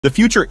The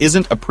future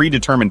isn't a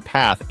predetermined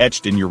path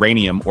etched in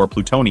uranium or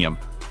plutonium.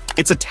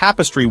 It's a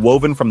tapestry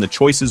woven from the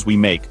choices we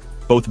make,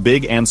 both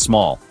big and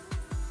small.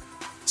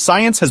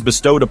 Science has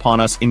bestowed upon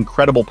us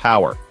incredible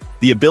power,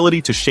 the ability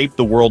to shape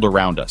the world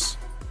around us.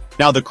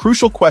 Now, the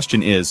crucial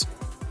question is,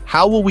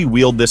 how will we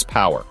wield this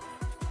power?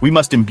 We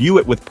must imbue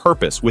it with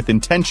purpose, with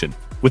intention,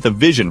 with a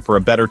vision for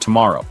a better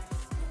tomorrow.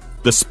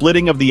 The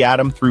splitting of the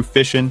atom through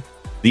fission,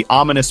 the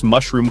ominous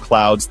mushroom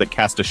clouds that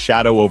cast a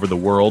shadow over the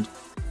world,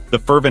 the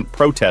fervent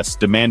protests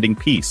demanding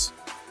peace,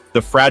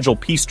 the fragile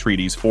peace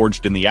treaties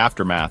forged in the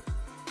aftermath,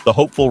 the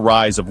hopeful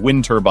rise of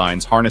wind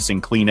turbines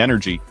harnessing clean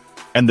energy,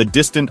 and the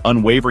distant,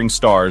 unwavering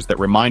stars that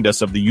remind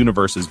us of the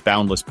universe's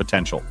boundless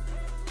potential.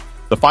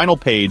 The final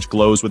page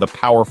glows with a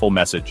powerful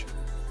message.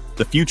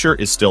 The future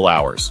is still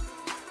ours.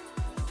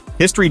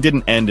 History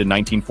didn't end in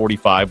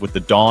 1945 with the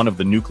dawn of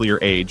the nuclear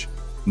age,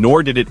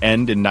 nor did it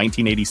end in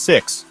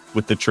 1986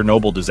 with the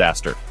Chernobyl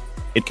disaster.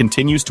 It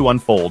continues to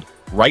unfold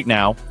right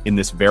now in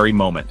this very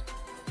moment,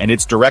 and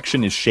its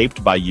direction is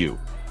shaped by you,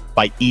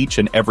 by each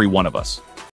and every one of us.